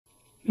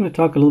I'm going to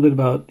talk a little bit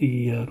about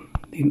the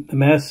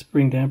mass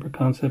spring damper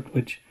concept,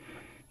 which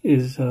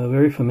is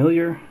very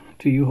familiar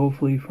to you,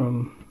 hopefully,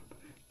 from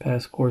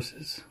past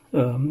courses,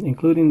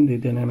 including the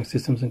Dynamic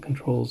Systems and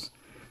Controls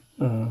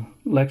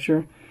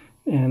lecture.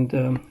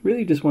 And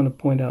really just want to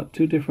point out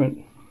two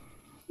different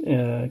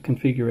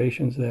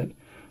configurations that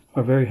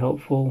are very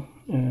helpful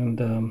and,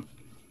 in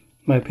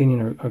my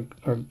opinion,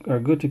 are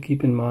good to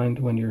keep in mind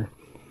when you're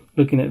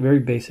looking at very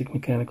basic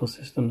mechanical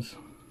systems.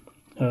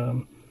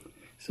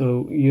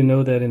 So you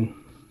know that in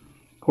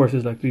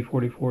courses like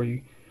 344,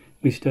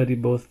 we study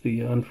both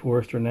the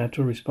unforced or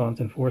natural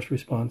response and forced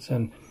response,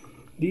 and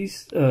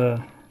these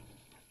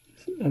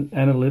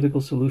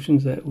analytical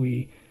solutions that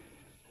we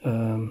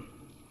can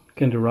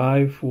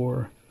derive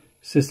for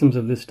systems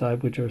of this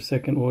type, which are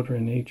second order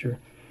in nature,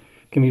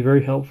 can be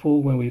very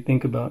helpful when we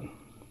think about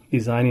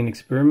designing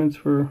experiments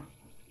for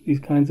these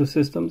kinds of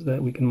systems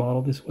that we can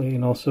model this way.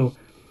 And also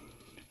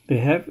they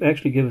have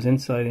actually give us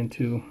insight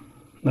into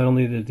not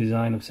only the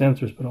design of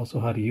sensors, but also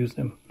how to use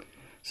them.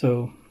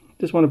 So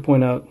just want to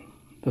point out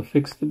the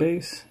fixed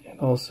base and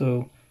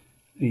also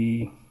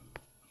the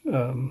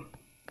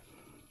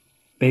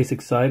base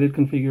excited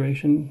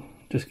configuration.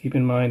 Just keep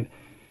in mind,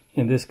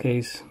 in this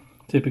case,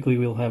 typically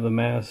we'll have a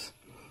mass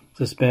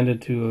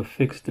suspended to a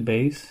fixed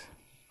base,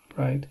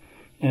 right?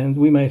 And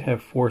we might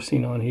have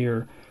forcing on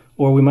here,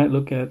 or we might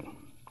look at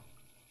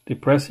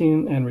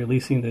depressing and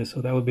releasing this,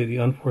 so that would be the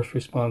unforced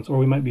response, or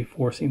we might be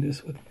forcing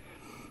this with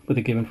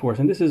a given force.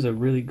 And this is a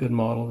really good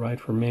model, right,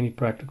 for many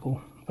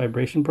practical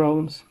vibration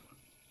problems,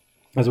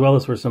 as well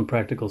as for some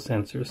practical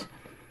sensors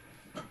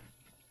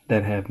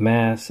that have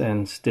mass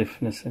and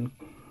stiffness and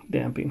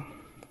damping.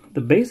 The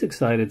base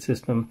excited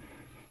system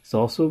is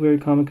also a very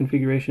common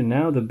configuration.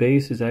 Now the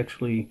base is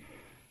actually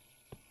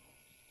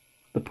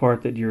the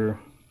part that you're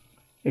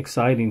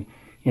exciting.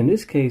 In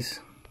this case,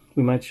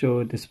 we might show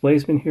a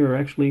displacement here, or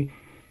actually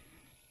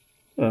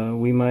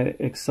we might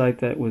excite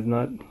that with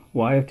not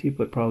y of t,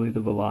 but probably the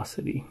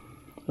velocity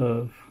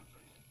of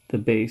the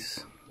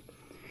base.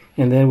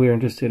 And then we're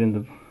interested in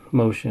the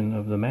motion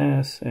of the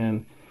mass,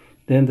 and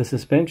then the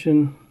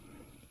suspension,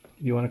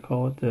 if you want to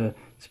call it, the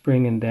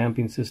spring and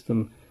damping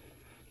system,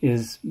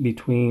 is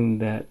between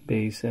that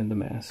base and the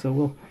mass. So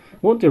we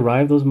won't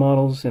derive those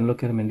models and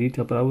look at them in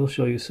detail, but I will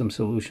show you some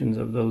solutions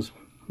of those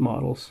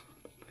models.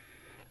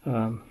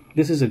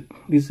 This is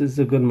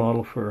a good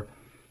model for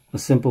a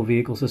simple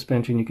vehicle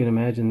suspension. You can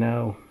imagine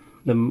now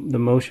the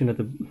motion at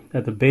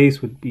the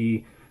base would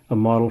be a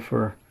model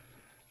for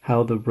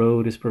how the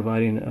road is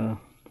providing a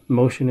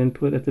motion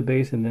input at the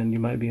base, and then you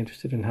might be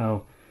interested in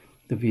how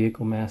the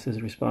vehicle mass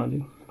is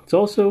responding. It's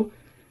also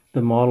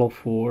the model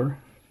for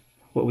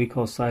what we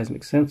call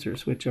seismic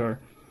sensors, which are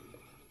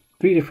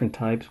three different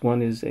types.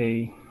 One is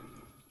a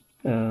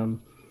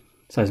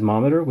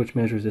seismometer, which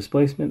measures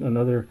displacement.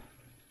 Another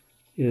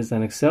is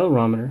an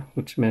accelerometer,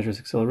 which measures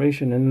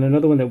acceleration. And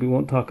another one that we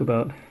won't talk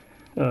about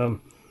at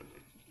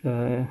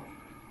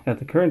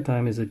the current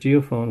time is a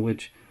geophone,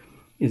 which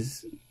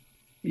is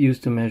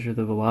used to measure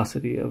the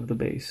velocity of the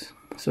base.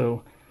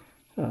 So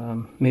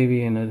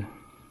maybe in a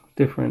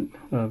different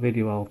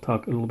video I'll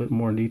talk a little bit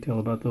more in detail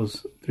about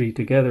those three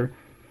together.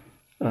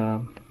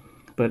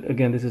 But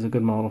again, this is a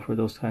good model for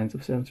those kinds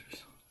of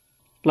sensors.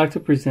 I'd like to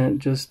present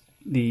just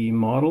the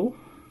model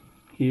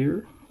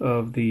here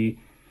of the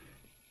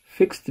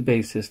fixed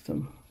base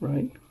system,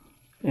 right?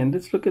 And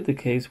let's look at the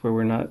case where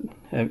we're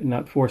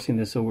not forcing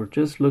this, so we're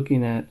just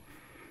looking at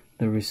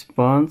the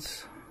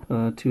response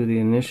to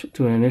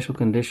an initial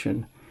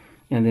condition.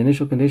 And the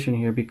initial condition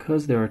here,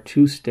 because there are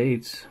two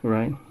states,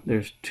 right?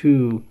 There's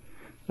two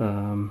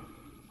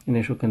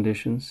initial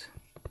conditions,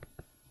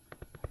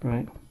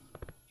 right?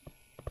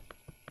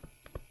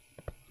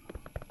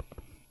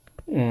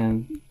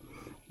 And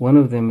one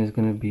of them is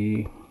going to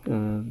be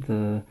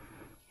the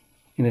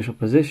initial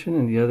position,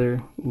 and the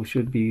other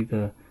should be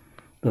the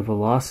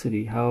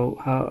velocity.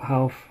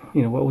 How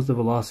what was the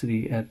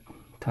velocity at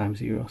time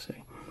 0,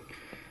 say.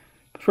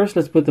 But first,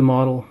 let's put the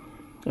model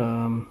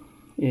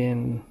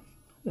in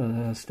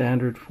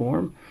standard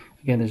form.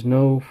 Again, there's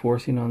no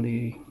forcing on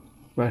the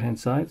right hand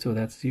side, so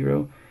that's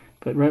 0.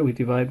 But right, we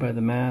divide by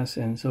the mass,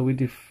 and so we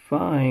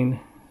define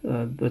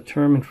the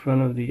term in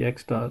front of the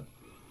x dot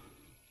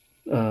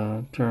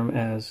term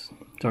as,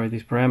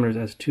 these parameters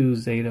as 2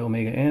 zeta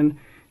omega n,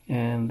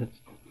 and the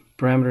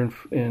parameter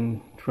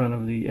in front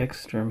of the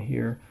x term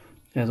here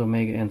as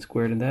omega n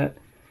squared. And that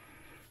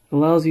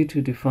allows you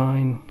to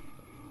define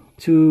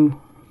two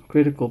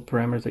critical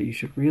parameters that you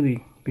should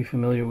really be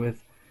familiar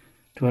with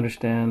to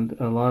understand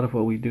a lot of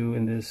what we do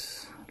in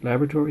this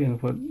laboratory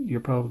and what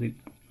you'll probably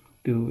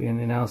do in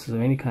analysis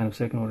of any kind of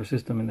second order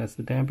system, and that's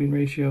the damping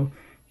ratio,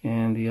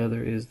 and the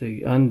other is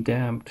the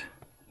undamped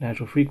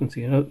natural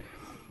frequency.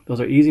 Those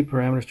are easy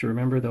parameters to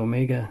remember. The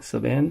omega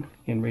sub n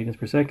in radians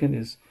per second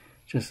is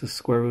just the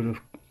square root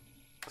of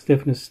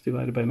stiffness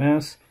divided by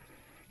mass,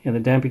 and the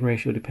damping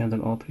ratio depends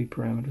on all three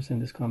parameters in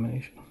this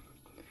combination.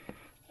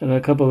 And a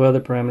couple of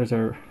other parameters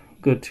are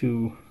good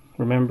to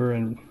remember,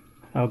 and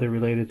how they're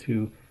related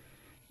to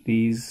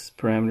these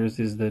parameters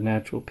is the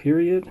natural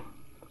period,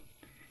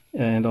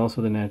 and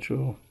also the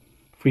natural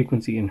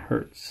frequency in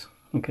hertz.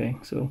 Okay,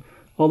 so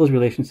all those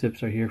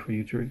relationships are here for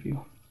you to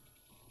review.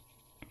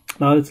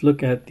 Now let's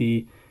look at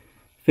the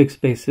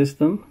fixed base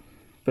system,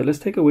 but let's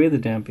take away the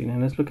damping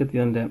and let's look at the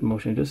undamped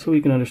motion, just so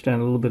we can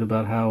understand a little bit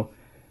about how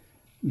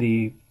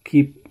the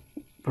key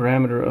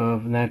parameter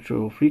of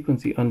natural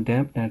frequency,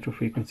 undamped natural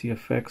frequency,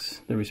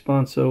 affects the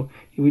response. So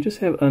if we just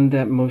have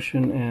undamped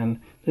motion, and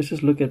let's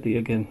just look at the,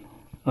 again,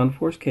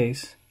 unforced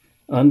case,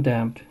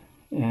 undamped,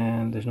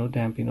 and there's no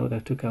damping. Oh,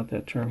 that took out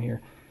that term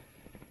here.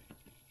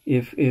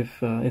 If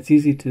it's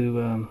easy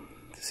to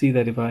see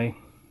that if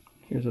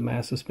here's a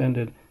mass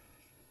suspended,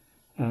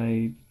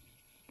 I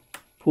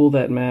pull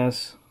that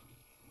mass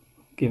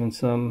given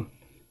some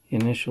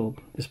initial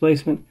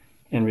displacement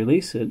and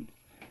release it,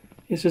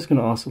 it's just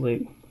going to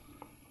oscillate.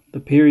 The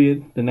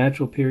period, the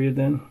natural period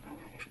then,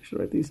 I should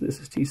write these, this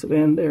is T sub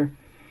n there,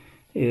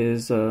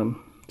 is 2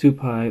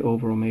 pi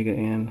over omega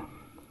n,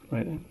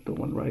 right? I don't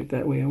want to write it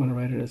that way, I want to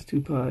write it as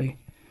 2 pi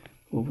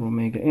over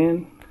omega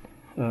n.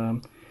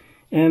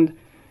 And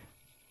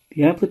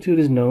the amplitude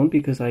is known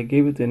because I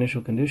gave it the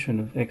initial condition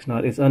of x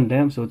naught. It's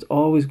undamped, so it's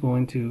always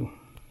going to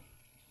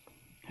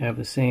have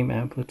the same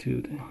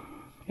amplitude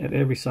at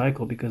every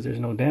cycle because there's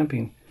no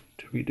damping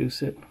to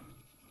reduce it,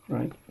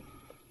 right?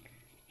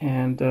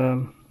 And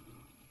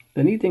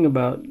the neat thing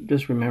about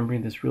just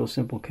remembering this real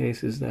simple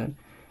case is that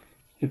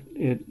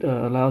it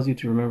allows you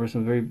to remember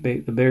some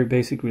the very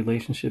basic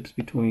relationships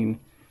between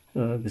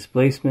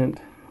displacement,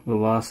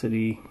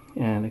 velocity,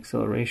 and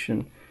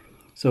acceleration.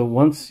 So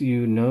once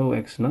you know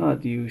x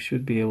naught, you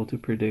should be able to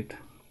predict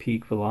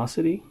peak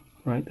velocity,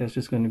 right? That's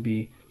just going to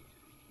be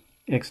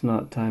x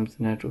naught times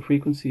the natural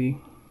frequency,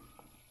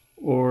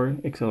 or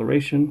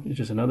acceleration is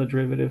just another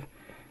derivative.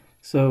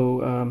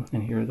 So,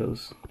 and here are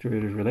those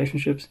derivative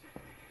relationships.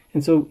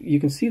 And so you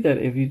can see that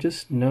if you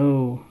just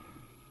know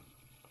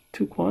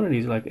two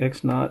quantities like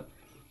x naught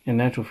and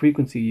natural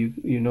frequency,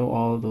 you know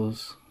all of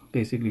those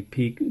basically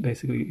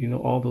you know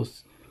all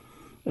those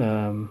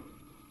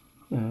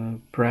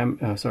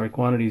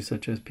quantities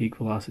such as peak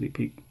velocity,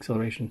 peak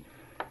acceleration.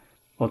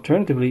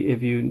 Alternatively,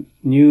 if you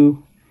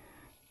knew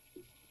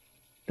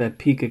that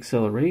peak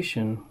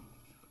acceleration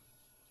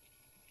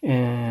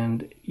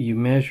and you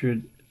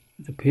measured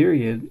the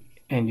period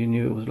and you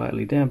knew it was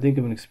lightly damped, think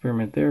of an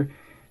experiment there,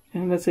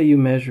 and let's say you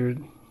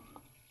measured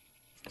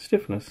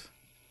stiffness.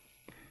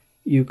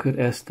 You could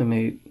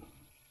estimate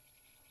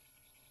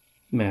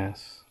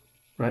mass,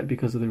 right,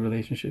 because of the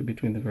relationship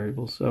between the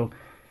variables. So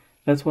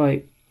that's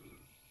why,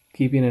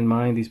 keeping in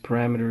mind these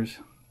parameters,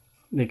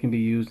 they can be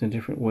used in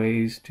different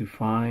ways to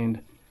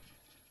find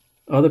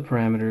other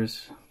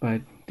parameters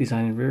by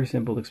designing very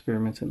simple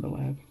experiments in the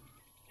lab.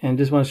 And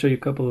just want to show you a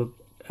couple of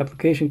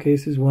application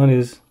cases. One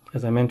is,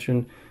 as I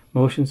mentioned,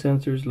 motion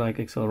sensors like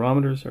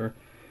accelerometers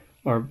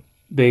are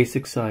base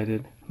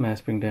excited mass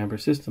spring damper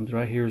systems,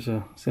 right? Here's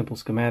a simple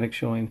schematic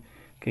showing,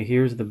 okay,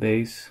 here's the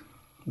base,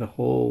 the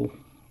whole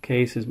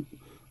case is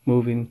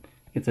moving,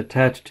 it's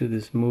attached to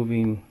this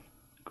moving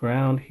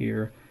ground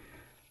here.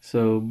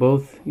 So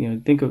both,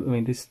 think of,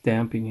 this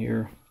damping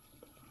here,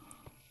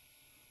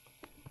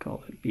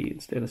 call it B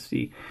instead of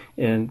C,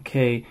 and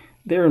K,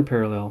 they're in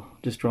parallel,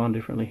 just drawn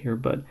differently here,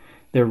 but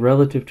they're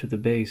relative to the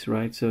base,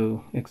 right?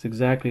 So it's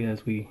exactly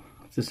it's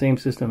the same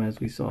system as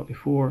we saw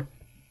before.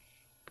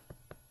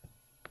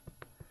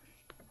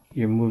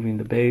 You're moving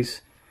the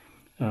base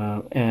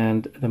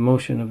and the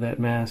motion of that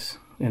mass,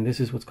 and this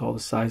is what's called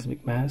a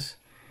seismic mass.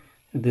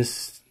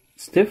 This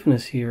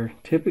stiffness here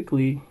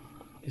typically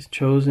is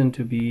chosen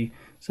to be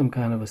some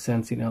kind of a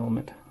sensing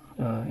element,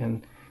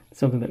 and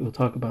something that you'll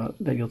talk about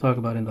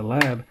in the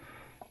lab,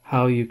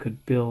 how you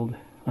could build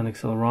an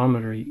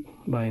accelerometer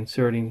by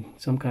inserting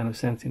some kind of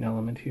sensing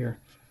element here,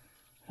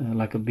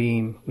 like a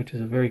beam, which is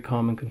a very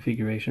common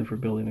configuration for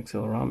building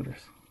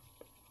accelerometers,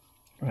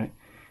 right?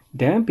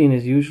 Damping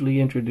is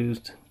usually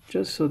introduced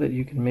just so that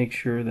you can make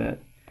sure that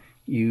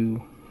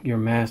your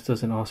mass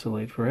doesn't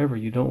oscillate forever.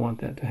 You don't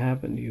want that to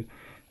happen.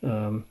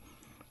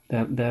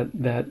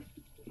 That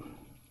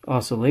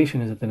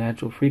oscillation is at the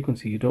natural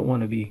frequency. You don't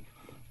want to be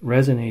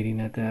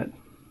resonating at that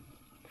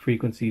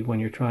frequency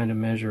when you're trying to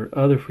measure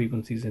other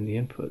frequencies in the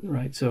input,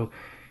 right? So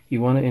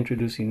you want to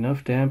introduce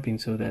enough damping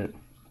so that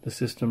the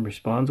system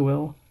responds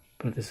well,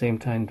 but at the same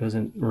time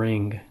doesn't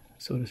ring,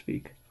 so to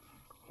speak.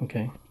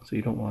 Okay, so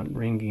you don't want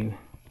ringing.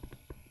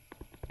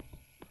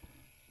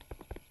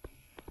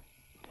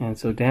 And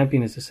so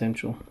damping is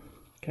essential,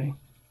 okay?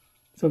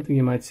 Something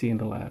you might see in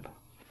the lab.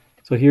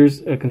 So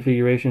here's a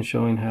configuration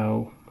showing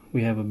how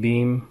we have a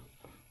beam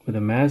with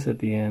a mass at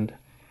the end,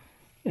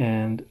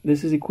 and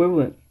this is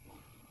equivalent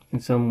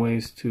in some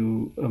ways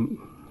to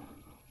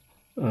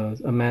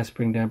a mass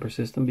spring damper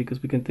system,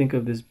 because we can think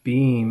of this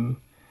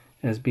beam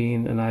as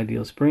being an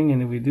ideal spring,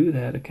 and if we do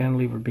that, a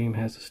cantilever beam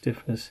has a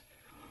stiffness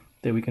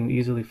that we can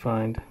easily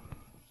find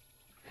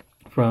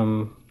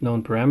from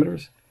known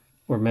parameters,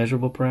 or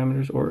measurable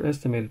parameters, or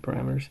estimated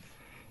parameters.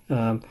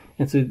 And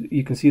so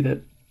you can see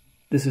that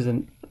this is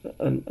a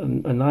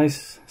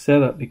nice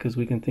setup, because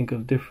we can think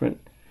of different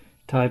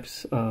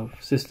types of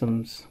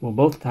systems, well,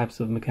 both types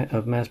of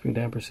mass spring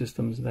damper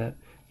systems that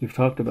we've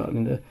talked about.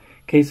 In the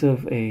case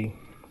of a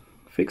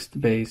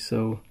fixed base,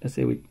 so let's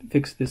say we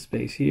fix this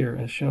base here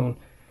as shown,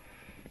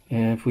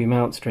 and if we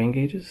mount strain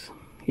gauges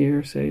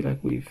here, say like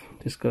we've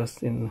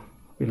discussed in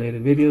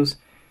related videos,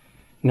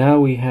 now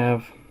we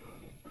have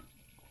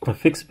a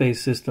fixed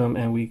base system,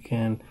 and we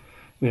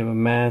have a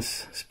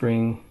mass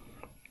spring.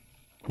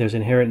 There's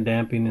inherent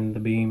damping in the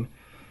beam.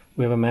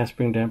 We have a mass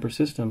spring damper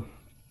system,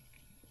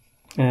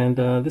 and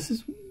this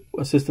is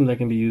a system that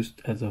can be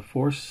used as a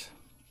force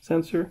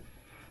sensor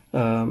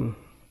by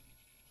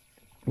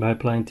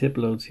applying tip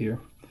loads here.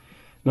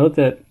 Note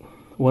that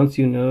once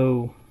you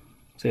know,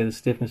 say, the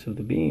stiffness of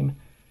the beam,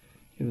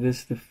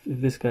 if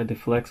this guy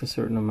deflects a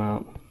certain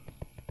amount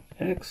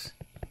x,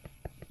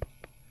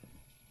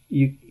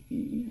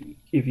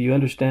 if you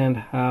understand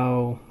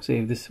how, say,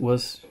 if this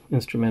was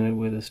instrumented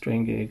with a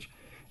strain gauge,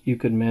 you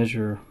could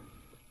measure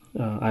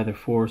either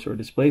force or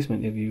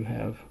displacement if you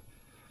have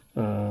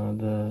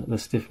the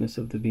stiffness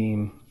of the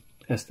beam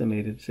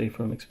estimated, say,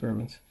 from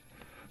experiments.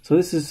 So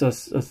this is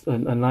a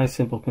nice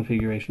simple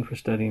configuration for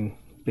studying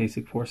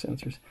basic force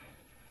sensors.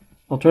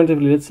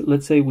 Alternatively,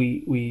 let's say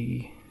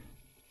we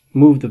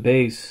move the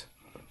base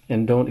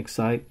and don't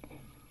excite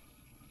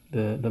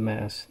the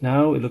mass.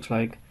 Now it looks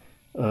like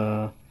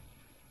a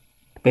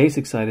base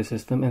excited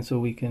system, and so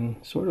we can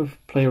sort of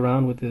play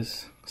around with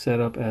this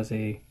setup as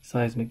a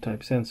seismic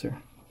type sensor,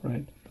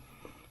 right?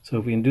 So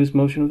if we induce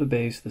motion of the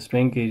base, the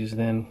strain gauges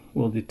then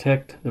will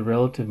detect the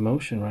relative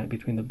motion, right,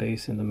 between the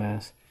base and the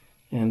mass,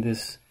 and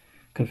this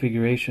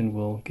configuration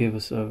will give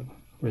us a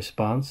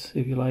response,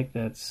 if you like,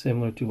 that's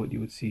similar to what you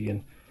would see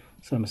in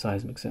some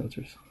seismic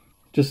sensors.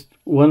 Just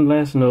one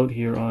last note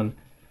here on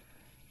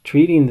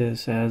treating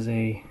this as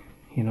a,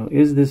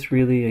 is this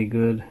really a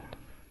good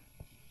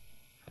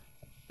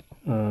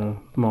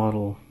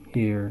model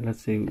here?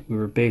 Let's say we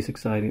were base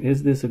exciting.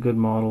 Is this a good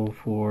model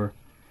for,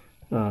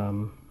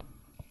 rather,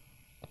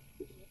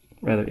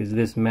 is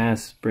this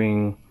mass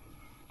spring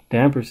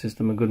damper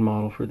system a good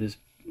model for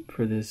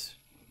this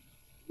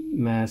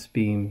mass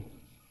beam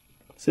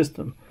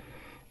system?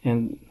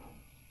 And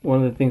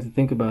one of the things to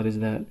think about is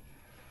that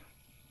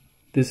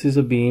this is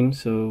a beam,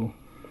 so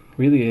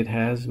really it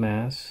has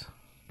mass.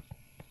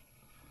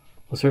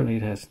 Well, certainly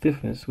it has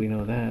stiffness, we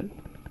know that.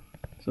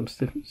 Some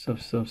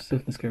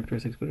stiffness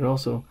characteristics, but it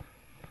also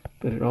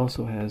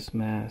has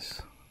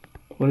mass.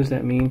 What does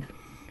that mean?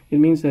 It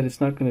means that it's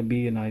not going to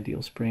be an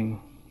ideal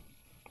spring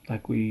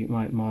like we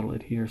might model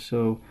it here.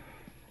 So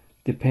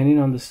depending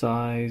on the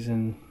size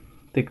and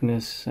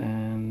thickness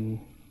and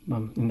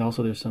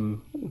also there's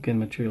some, again,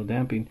 material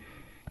damping,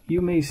 you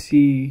may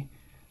see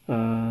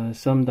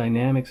some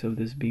dynamics of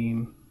this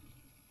beam,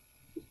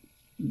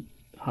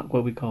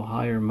 what we call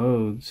higher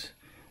modes,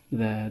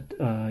 that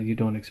you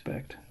don't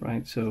expect,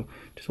 right? So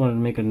just wanted to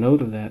make a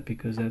note of that,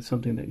 because that's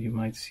something that you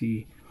might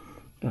see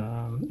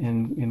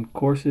in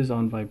courses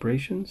on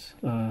vibrations.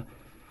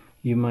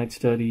 You might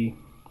study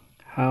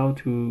how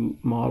to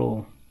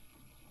model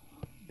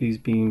these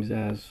beams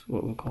as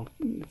what we'll call,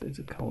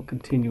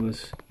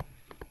 continuous,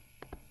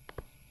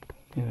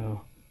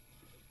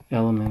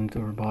 element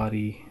or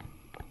body.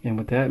 And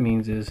what that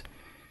means is,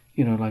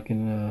 like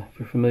if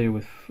you're familiar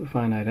with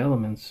finite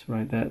elements,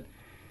 right, that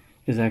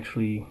is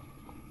actually,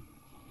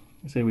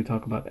 say we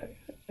talk about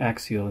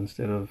axial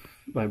instead of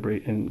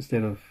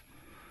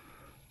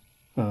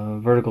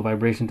vertical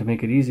vibration to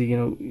make it easy.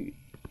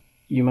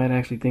 You might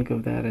actually think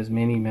of that as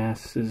many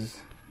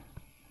masses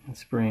and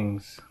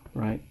springs,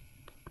 right?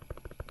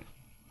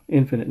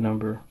 Infinite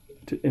number.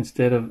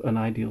 Instead of an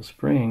ideal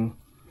spring,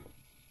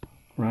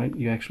 right,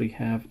 you actually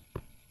have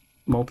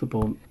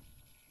multiple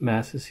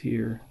masses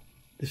here,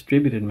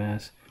 distributed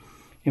mass.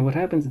 And what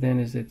happens then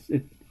is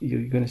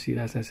you're going to see,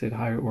 as I said,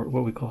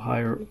 what we call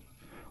higher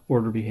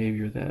order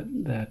behavior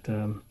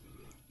that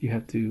you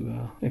have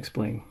to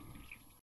explain.